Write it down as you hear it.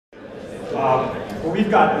Well, we've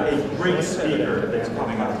got a great speaker that's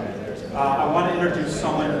coming up. I want to introduce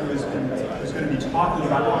someone who's going to be talking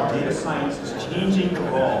about how data science is changing the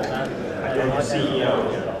role of Domo CEO.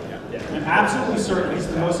 I'm absolutely certain he's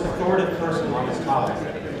the most authoritative person on this topic.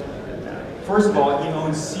 First of all, he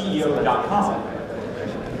owns CEO.com,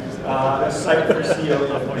 a site for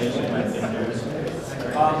CEO information and news.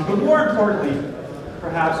 But more importantly,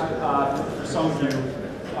 perhaps for some of you,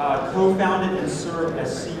 co-founded and served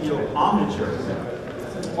as CEO of Omniture,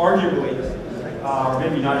 arguably, or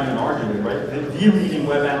maybe not even arguably, right, the leading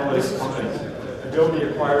web analytics company. Adobe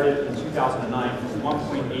acquired it in 2009 for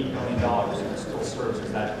 $1.8 million, and it still serves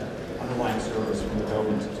as that underlying service from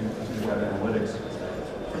Adobe to do web analytics.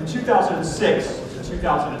 From 2006 to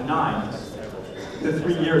 2009, the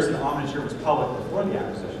 3 years that Omniture was public before the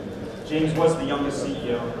acquisition, James was the youngest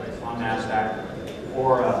CEO on NASDAQ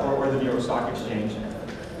or the New York Stock Exchange.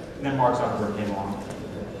 And then Mark Zuckerberg came along.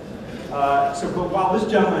 But while this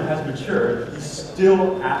gentleman has matured, he's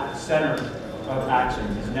still at the center of action.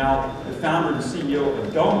 He's now the founder and CEO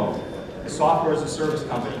of Domo, a software as a service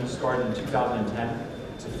company he started in 2010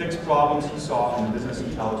 to fix problems he saw in the business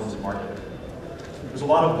intelligence market. There's a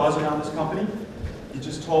lot of buzz around this company. He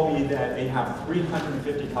just told me that they have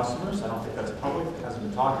 350 customers. I don't think that's public. It hasn't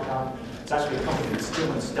been talked about. It's actually a company that's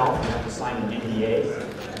still in stealth. You have to sign an NDA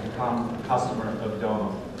to become a customer of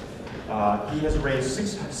Domo. He has raised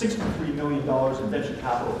 $63 million in venture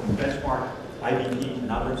capital from Benchmark, IBP,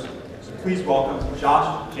 and others. So please welcome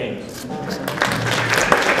Josh James. Hey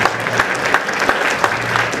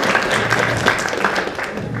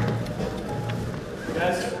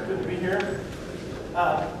guys, good to be here.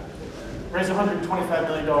 Raised $125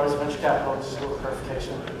 million in venture capital, just a little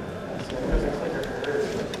clarification.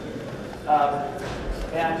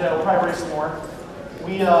 And we'll probably raise some more.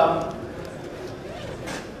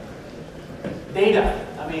 Data.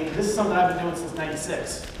 I mean, this is something I've been doing since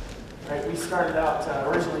 '96. Right? We started out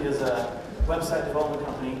originally as a website development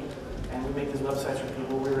company, and we make these websites for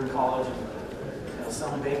people. We were in college, and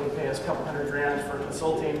some bank would pay us a couple $100 for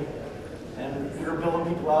consulting, and we were billing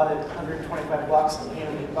people out at $125 and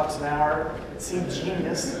paying them $8 an hour. It seemed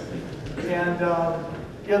genius. And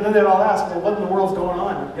then they'd all ask, well, what in the world's going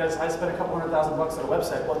on? Guys, I spent a couple $100,000 on a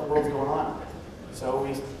website. What in the world's going on? So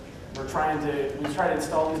we try to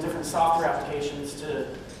install these different software applications to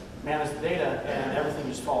manage the data, and everything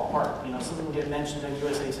just fall apart. Something would get mentioned in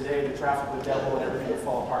USA Today, the traffic would double, and everything would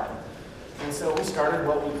fall apart. And so we started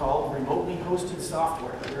what we call remotely hosted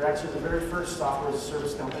software. We were actually the very first software as a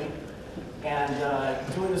service company. And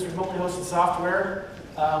doing this remotely hosted software,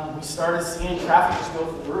 we started seeing traffic just go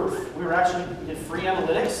through the roof. We did free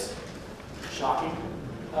analytics. Shocking.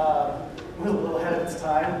 We were a little ahead of its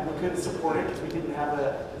time. We couldn't support it because we didn't have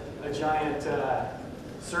a giant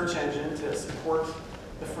search engine to support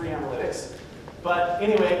the free analytics. But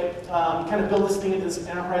anyway, kind of built this thing into this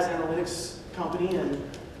enterprise analytics company, and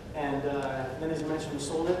then, as you mentioned, we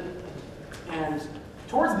sold it. And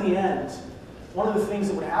towards the end, one of the things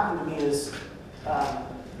that would happen to me is, I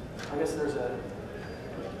guess there's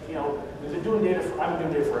we've been doing data. I've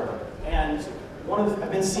been doing data forever, and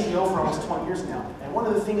I've been CEO for almost 20 years now. And one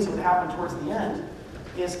of the things that would happen towards the end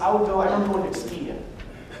is I remember going to Expedia.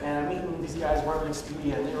 And I'm meeting these guys working at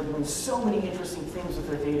Expedia, and they were doing so many interesting things with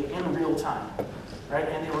their data in real time, right?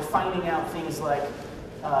 And they were finding out things like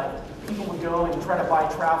people would go and try to buy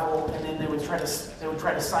travel, and then they would try to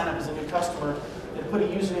sign up as a new customer. They'd put a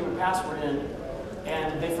username and password in,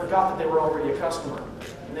 and they forgot that they were already a customer.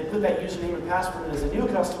 And they put that username and password in as a new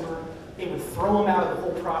customer. They would throw them out of the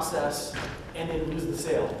whole process, and they'd lose the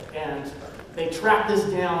sale. And they tracked this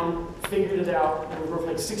down, figured it out, and we were worth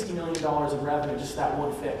like $60 million in revenue, just that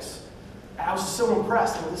one fix. And I was so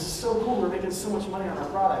impressed. I mean, this is so cool. We're making so much money on our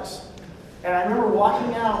products. And I remember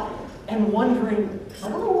walking out and wondering, I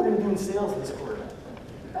don't know what we're going to do in sales this quarter.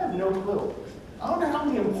 I have no clue. I wonder how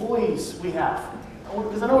many employees we have.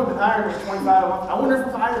 Because I know we've been hiring like 25 a month. I wonder if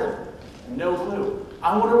we've hired them. No clue.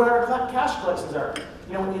 I wonder what our cash collections are.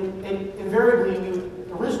 Invariably, we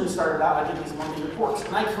originally started out, I did these monthly reports,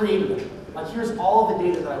 and I created them. Like, here's all of the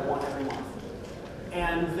data that I want every month.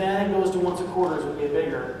 And then it goes to once a quarter as we get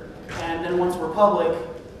bigger. And then once we're public,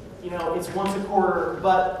 it's once a quarter,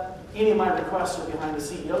 but any of my requests are behind the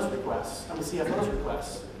CEO's requests, and the CFO's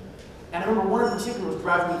requests. And I remember one in particular was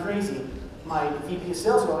driving me crazy. My VP of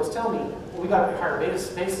sales would always tell me, well, we got to hire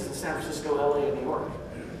bases in San Francisco, LA, and New York.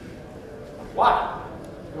 Why?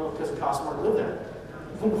 Because it costs more to live there.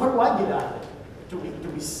 Well, what do I get out of it? Do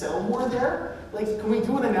we sell more there? Like, can we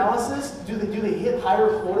do an analysis? Do they hit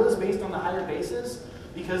higher quotas based on the higher bases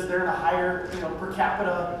because they're in a higher, per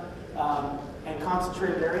capita and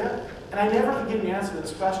concentrated area? And I never could get an answer to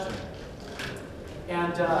this question.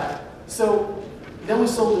 And so then we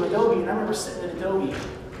sold to Adobe, and I remember sitting at Adobe,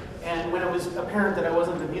 and when it was apparent that I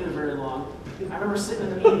wasn't going to be there very long, I remember sitting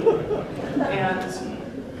in the meeting,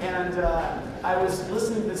 and I was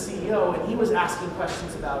listening to the CEO, and he was asking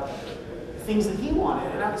questions about things that he wanted,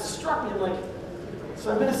 and it struck me like,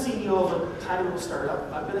 so I've been a CEO of a tiny little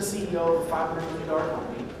startup, I've been a CEO of a $500 million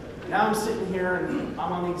company, now I'm sitting here and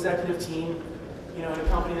I'm on the executive team, in a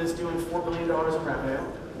company that's doing $4 billion in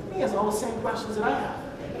revenue. He has all the same questions that I have.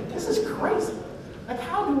 This is crazy. Like,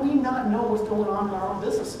 how do we not know what's going on in our own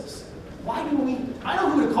businesses? Why do we? I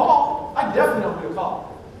know who to call. I definitely know who to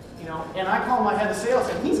call. And I call my head of sales,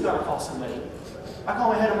 and he's got to call somebody. I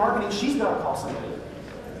call my head of marketing, she's got to call somebody.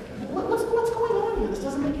 What's going on here? This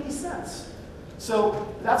doesn't make any sense.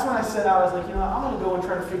 So that's when I set out. I was like, I'm going to go and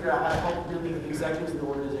try to figure out how to help really the executives of the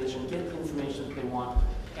organization get the information that they want,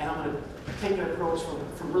 and I'm going to take an approach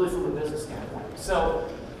from a business standpoint. So,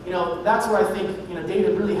 that's where I think,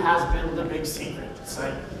 data really has been the big secret. It's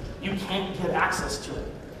like, you can't get access to it.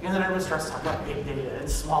 And then everyone starts talking about big data and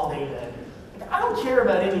small data. I don't care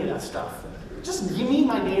about any of that stuff. Just give me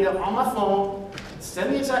my data on my phone, send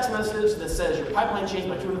me a text message that says your pipeline changed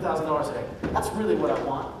by $200,000 a day. That's really what I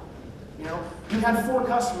want. You had 4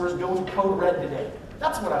 customers go to code red today.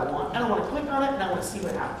 That's what I want. And I want to click on it, and I want to see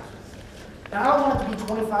what happens. And I don't want it to be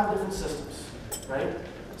 25 different systems, right?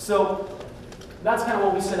 So that's kind of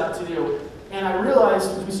what we set out to do. And I realized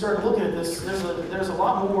as we started looking at this, there's a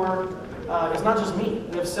lot more. It's not just me.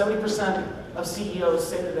 We have 70% of CEOs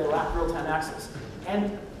say that they lack real-time access.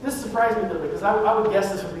 And this surprised me a little bit, because I would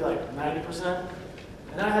guess this would be like 90%.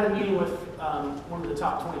 And then I had a meeting with one of the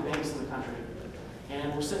top 20 banks in the country.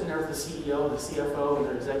 And we're sitting there with the CEO, the CFO, and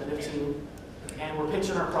their executive team. And we're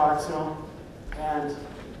pitching our products to them. And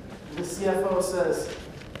the CFO says,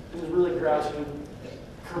 he was really grouchy,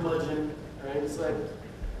 curmudgeon, right? It's like,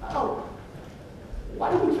 oh, why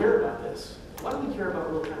do we care about this? Why do we care about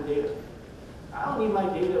real-time data? I don't need my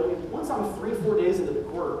data. Once I'm 3-4 days into the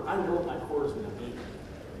quarter, I know what my quarter is going to be.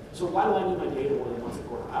 So why do I need my data more than once a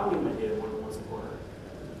quarter? I don't need my data more than once a quarter.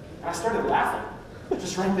 And I started laughing.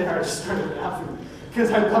 Just right there, I just started laughing. Because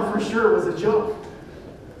I thought for sure it was a joke.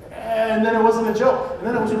 And then it wasn't a joke. And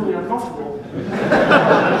then it was really uncomfortable.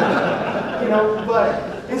 But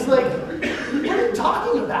it's like, what are you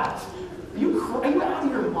talking about? Are you out of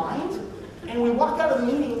your mind? And we walk out of the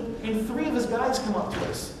meeting, and 3 of his guys come up to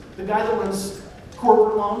us. The guy that runs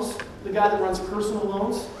corporate loans, the guy that runs personal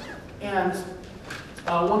loans, and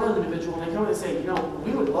one other individual. And they come and they say,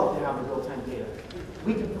 we would love to have the real-time data.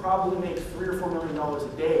 We could probably make $3 or $4 million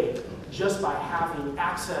a day just by having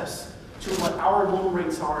access to what our loan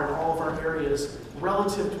rates are in all of our areas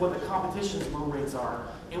relative to what the competition's loan rates are.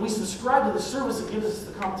 And we subscribe to the service that gives us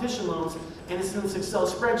the competition loans, and it's in this Excel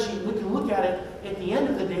spreadsheet. We can look at it at the end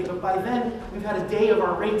of the day, but by then, we've had a day of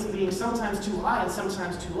our rates being sometimes too high and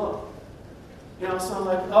sometimes too low. So I'm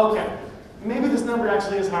like, okay, maybe this number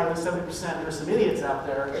actually is higher than 70%. There's some idiots out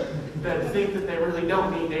there that think that they really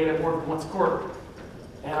don't need data more than once a quarter.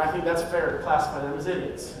 And I think that's fair to classify them as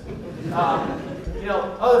idiots.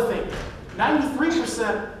 Other thing,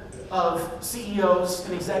 93% of CEOs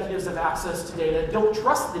and executives have access to data, don't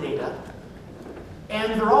trust the data,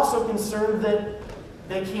 and they're also concerned that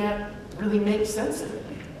they can't really make sense of it.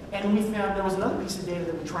 And we found there was another piece of data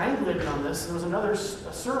that we triangulated on this. There was another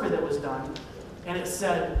survey that was done, and it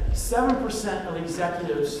said 7% of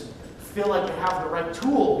executives feel like they have the right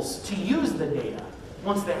tools to use the data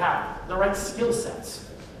once they have it, the right skill sets.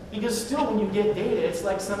 Because still, when you get data, it's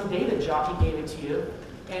like some data jockey gave it to you,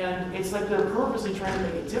 and it's like they're purposely trying to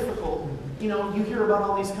make it difficult. You hear about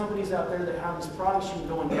all these companies out there that have these products you can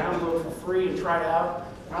go and download for free and try it out.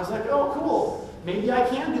 And I was like, oh, cool. Maybe I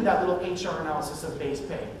can do that little HR analysis of base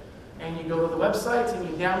pay. And you go to the website and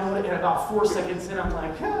you download it, and about 4 seconds in, I'm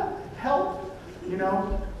like, help. I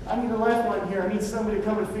need a lifeline here. I need somebody to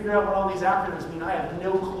come and figure out what all these acronyms mean. I have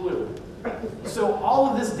no clue. So all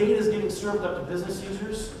of this data is getting served up to business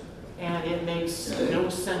users, and it makes no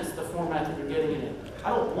sense the format that you're getting in it. I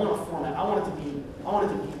don't want a format. I want it to be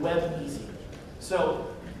web easy. So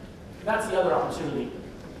that's the other opportunity.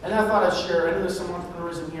 And I thought I'd share. I know there's some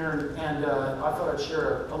entrepreneurs in here, and I thought I'd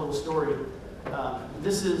share a little story.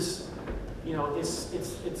 This is,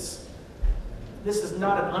 this is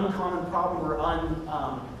not an uncommon problem or a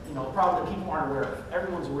problem that people aren't aware of.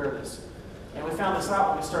 Everyone's aware of this. And we found this out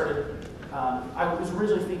when we started. I was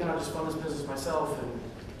originally thinking I'd just fund this business myself and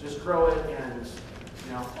just grow it and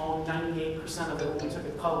own 98% of it when we took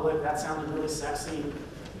it public. That sounded really sexy.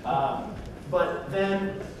 But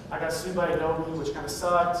then I got sued by Domo, which kind of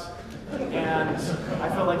sucked. And I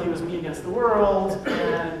felt like it was me against the world.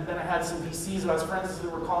 And then I had some VCs that I was friends with who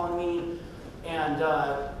were calling me. And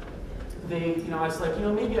I was like,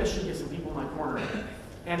 maybe I should get some people in my corner.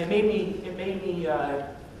 And it made me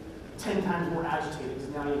 10 times more agitated, because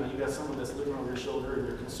now you got someone that's looking over your shoulder and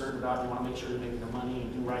you're concerned about, you want to make sure you're making the money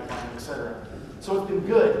and do right by them, etc. So it's been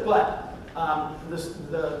good, but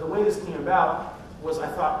the way this came about was, I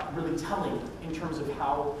thought, really telling in terms of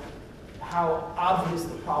how obvious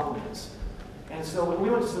the problem is. And so we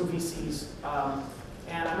went to some VCs,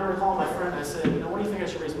 and I remember calling my friend and I said, what do you think I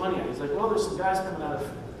should raise money at? He's like, well, there's some guys coming out of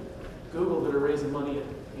Google that are raising money at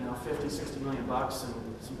 50, 60 million bucks, and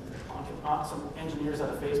some engineers out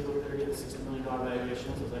of Facebook that are getting $60 million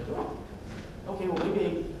valuations. I was like, well, okay, well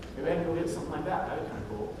maybe I can go get something like that. That'd be kind of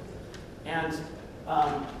cool. And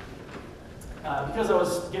because I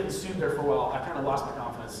was getting sued there for a while, I kind of lost my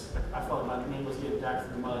confidence. I felt like my name was getting dragged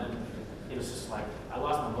through the mud, and it was just like, I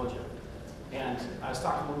lost my mojo. And I was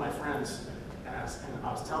talking to one of my friends, and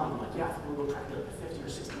I was telling him, like, yeah, I think we'll go try to get like a $50 or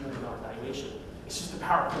 $60 million valuation. It's just a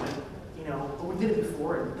PowerPoint, but we did it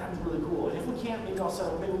before, and that'd be really cool. And if we can't, maybe I'll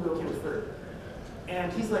settle, maybe we'll go okay with 30.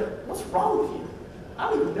 And he's like, what's wrong with you? I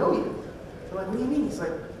don't even know you. I'm like, what do you mean? He's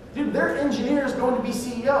like, dude, they're engineers going to be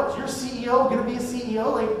CEOs. You're a CEO, going to be a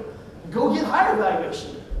CEO? Like, go get higher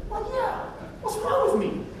valuation. I'm like, yeah, what's wrong with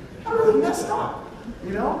me? I'm really messed up,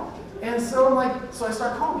 And so I'm like, so I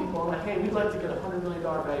start calling people. I'm like, hey, we'd like to get a $100 million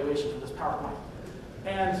valuation for this PowerPoint.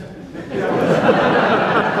 And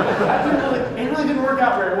it really didn't work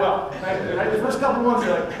out very well. Right? The first couple ones,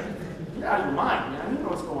 they're like, you're out of your mind, man. You know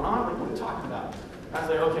what's going on. Like, what are you talking about? I was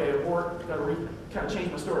like, okay, or got to kind of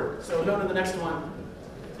change my story. So we go to the next one,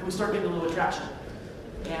 and we start getting a little attraction.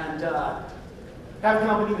 And have a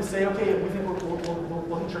company to say, okay, we think we'll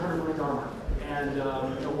hit your $100 million mark, and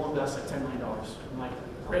we'll invest like $10 million. I'm like,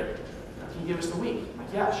 great. Can you give us a week? I'm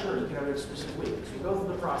like, yeah, sure. You can have an exclusive week. So we go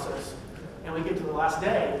through the process, and we get to the last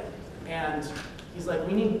day, and he's like,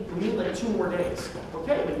 we need like 2 more days.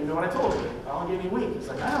 Okay, but you know what I told you. I only gave you a week. He's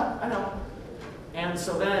like, I know. And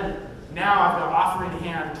so then, now I've got offer in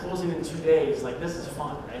hand, closing in 2 days. Like, this is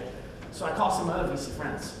fun, right? So I call some other VC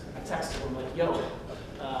friends. I text them, like, yo,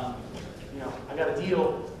 I got a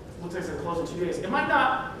deal. Looks like it's gonna close in 2 days. It might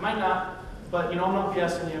not, but I'm not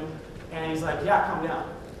BSing you. And he's like, yeah, come down.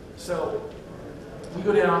 So we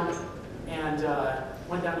go down and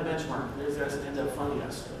went down to Benchmark. Those guys that ended up funding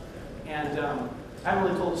us. And I haven't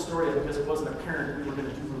really told the story yet because it wasn't apparent we were going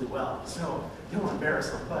to do really well. So I don't want to embarrass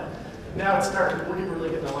them. But now it's starting. We're really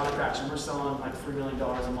getting a lot of traction. We're selling like $3 million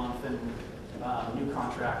a month in new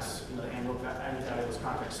contracts, the annual value of those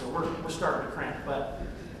contracts. So we're starting to crank. But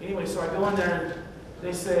anyway, so I go in there and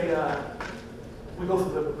they say, we go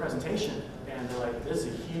through the presentation. And they're like, this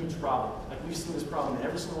is a huge problem. Like, we've seen this problem in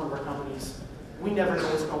every single one of our companies. We never know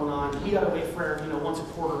what's going on. We got to wait for once a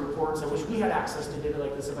quarter reports. I wish we had access to data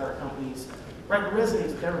like this about our companies. Right? It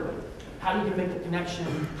resonates with everybody. How you can make the connection,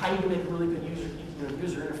 how you can make a really good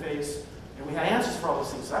user interface. And we had answers for all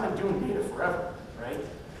those things. So I've been doing data forever, right?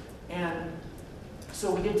 And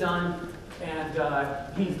so we get done, and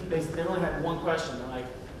they only had one question. They're like,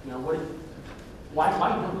 why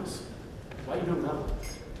are you doing this? Why are you doing nothing?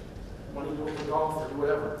 Why don't you go for golf or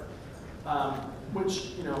whatever?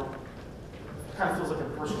 Which, kind of feels like a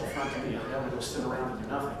personal affront to me. I don't want to go sit around and do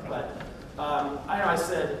nothing. But I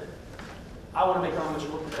said, I want to make our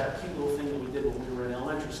look at that cute little thing that we did when we were in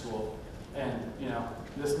elementary school. And,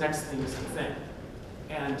 this next thing is the thing.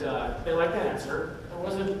 And they liked that answer. It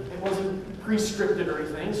wasn't pre-scripted or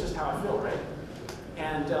anything. It's just how I feel, right?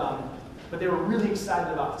 And but they were really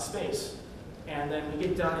excited about the space. And then we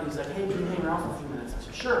get done, and he's like, hey, can you hang around for a few minutes? I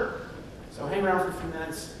said, sure. So hang around for a few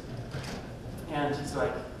minutes, and he's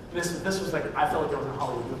like, this was like, I felt like I was in a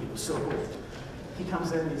Hollywood movie. It was so cool. He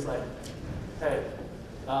comes in and he's like, hey,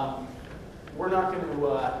 we're not going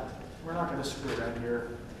to screw around here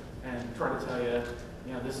and try to tell you,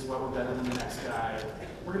 this is why we're better than the next guy.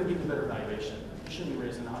 We're going to give you a better valuation. You shouldn't be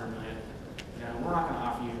raising $100 million. We're not going to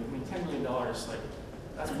offer you, $10 million, like,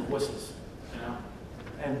 that's for wussies,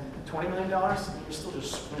 And $20 million, you're still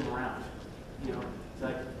just screwing around. He's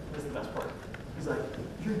like, this is the best part. He's like,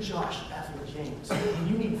 you're Josh effing James. And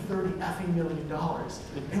you need $30 effing million,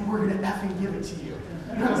 and we're gonna effing give it to you.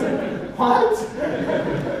 And I was like, what?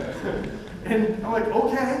 And I'm like,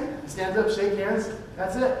 okay. Stands up, shake hands.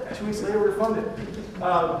 That's it. 2 weeks later, we're funded.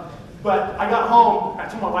 But I got home. I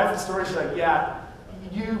told my wife the story. She's like, yeah,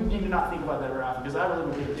 you need to not think about that very often because I really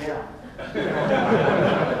would get it down.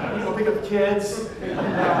 You go pick up the kids.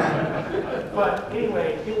 But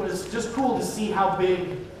anyway, it was just cool to see how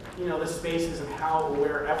big the space is and how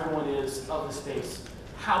aware everyone is of the space,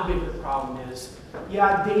 how big the problem is.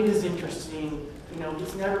 Yeah, data is interesting.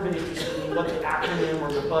 It's never been interesting what the acronym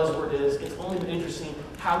or the buzzword is. It's only been interesting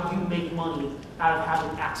how you make money out of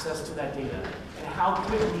having access to that data, and how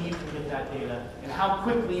quickly you can get that data, and how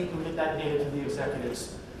quickly you can get that data to the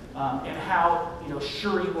executives, and how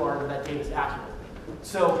sure you are that that data is accurate.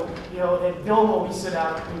 So, at Domo, we sit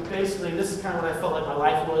out, and basically, this is kind of what I felt like my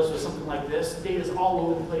life was something like this. Data is all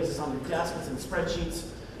over the place. It's on your desk, it's in spreadsheets,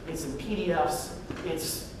 it's in PDFs,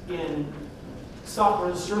 it's in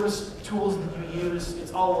software service tools that you use,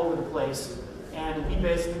 it's all over the place. And we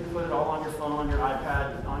basically put it all on your phone, on your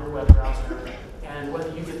iPad, on your web browser. And whether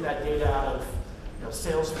you get that data out of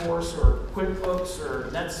Salesforce or QuickBooks or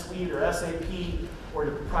NetSuite or SAP or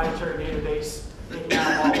your proprietary database, it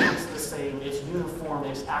now all looks the same. It's uniform,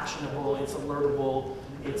 it's actionable, it's alertable.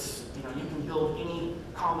 It's you can build any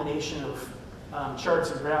combination of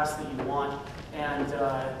charts and graphs that you want, and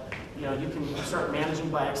you can start managing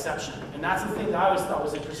by exception. And that's the thing that I always thought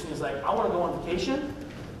was interesting. Is like, I want to go on vacation,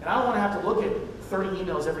 and I don't want to have to look at 30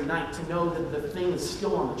 emails every night to know that the thing is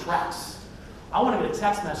still on the tracks. I want to get a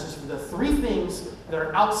text message for the 3 things that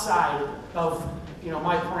are outside of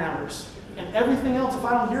my parameters. And everything else, if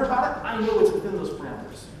I don't hear about it, I know it's within those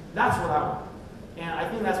parameters. That's what I want. And I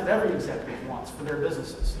think that's what every executive wants for their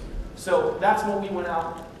businesses. So that's what we went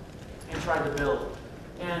out and tried to build.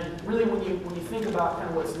 And really, when you think about kind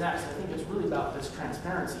of what's next, I think it's really about this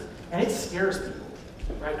transparency. And it scares people,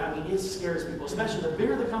 right? I mean, it scares people, especially the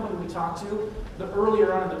bigger the company we talk to, the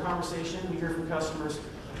earlier on in the conversation we hear from customers,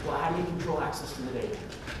 well, how do you control access to the data?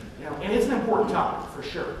 And it's an important topic for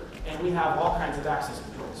sure. And we have all kinds of access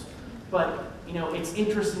controls. But it's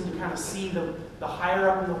interesting to kind of see the higher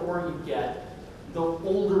up in the org you get, the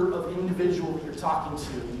older of individual that you're talking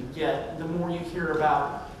to you get, the more you hear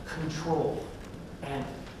about control and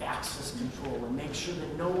access control, and make sure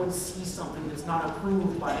that no one sees something that's not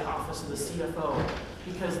approved by the office of the CFO,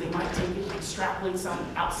 because they might take it and extrapolate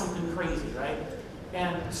out something crazy, right?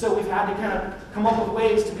 And so we've had to kind of come up with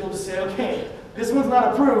ways to be able to say, okay, this one's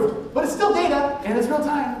not approved, but it's still data, and it's real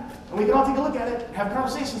time, and we can all take a look at it, have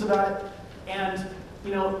conversations about it. And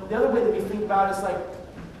the other way that we think about it is like,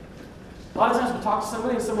 a lot of times we talk to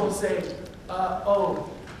somebody and someone will say, oh,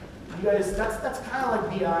 you guys, that's kind of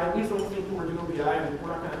like BI. We don't think we're doing BI, and I'm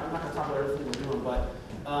not gonna talk about everything we're doing, but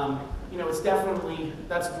it's definitely,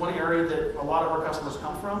 that's one area that a lot of our customers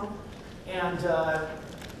come from. And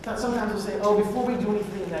sometimes we'll say, oh, before we do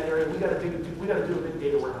anything in that area, we got to do a big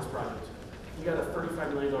data warehouse project. We got a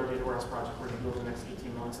 $35 million data warehouse project we're going to do over the next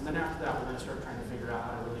 18 months, and then after that, we're going to start trying to figure out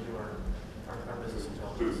how to really do our business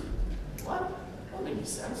intelligence. What? That doesn't make any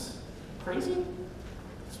sense. Crazy?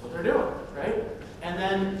 That's what they're doing, right? And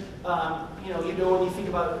then you go and you think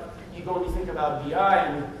about BI,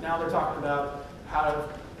 and now they're talking about how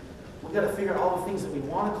we got to figure out all the things that we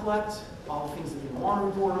want to collect, all the things that we want to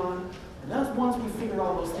report on. And then once we figure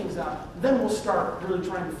all those things out, then we'll start really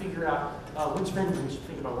trying to figure out which vendor we should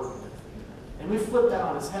think about working with. And we flipped that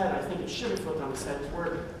on its head. I think it should be flipped on its head,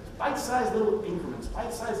 where bite-sized little increments,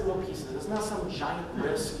 bite-sized little pieces. It's not some giant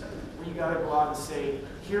risk where you got to go out and say,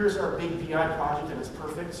 here's our big BI project and it's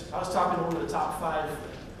perfect. I was talking to one of the top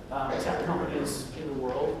 5 tech companies in the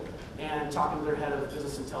world and talking to their head of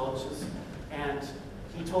business intelligence. And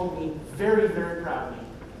he told me very, very proudly,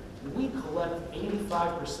 we collect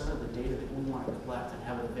 85% of the data that we want to collect and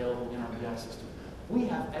have it available in our BI system. We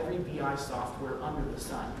have every BI software under the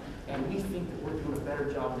sun, and we think that we're doing a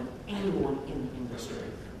better job than anyone in the industry.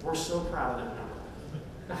 We're so proud of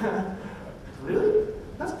that number. Really?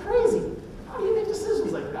 That's crazy. How do you make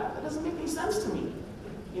decisions like that? That doesn't make any sense to me.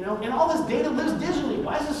 And all this data lives digitally.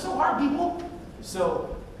 Why is this so hard, people?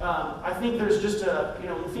 So I think there's just when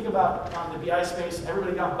you think about the BI space,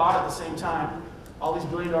 everybody got bought at the same time. All these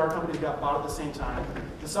billion-dollar companies got bought at the same time.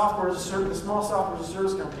 The small software as a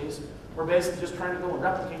service companies were basically just trying to go and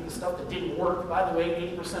replicate the stuff that didn't work. By the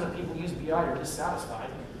way, 80% of people use BI are dissatisfied.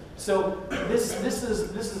 So this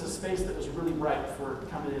is a space that was really ripe for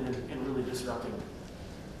coming in and really disrupting.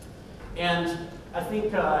 And I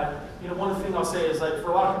think one thing I'll say is, like, for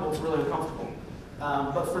a lot of people it's really uncomfortable.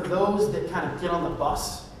 But for those that kind of get on the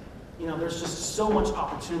bus, there's just so much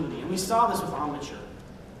opportunity. And we saw this with Omniture.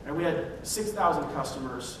 And we had 6,000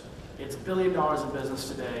 customers. It's $1 billion in business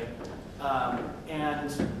today.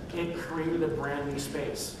 And it created a brand new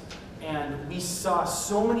space. And we saw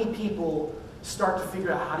so many people start to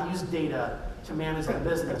figure out how to use data to manage their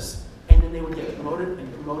business. And then they would get promoted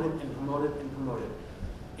and promoted and promoted and promoted.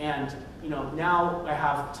 And now I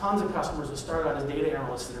have tons of customers that started out as data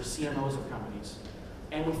analysts that are CMOs of companies.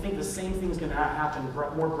 And we think the same thing is going to happen,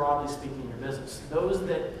 more broadly speaking, in your business. Those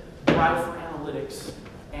that drive for analytics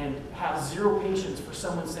and have zero patience for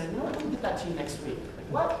someone saying, we can get that to you next week. Like,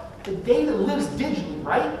 what? The data lives digitally,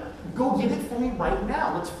 right? go get it for me right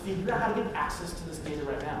now. Let's figure out how to get access to this data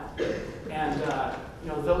right now. And you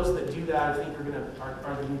know, those that do that, I think are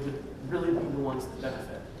going to really be the ones that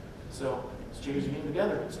benefit. So, it's Jay's getting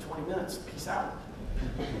together. It's 20 minutes. Peace out.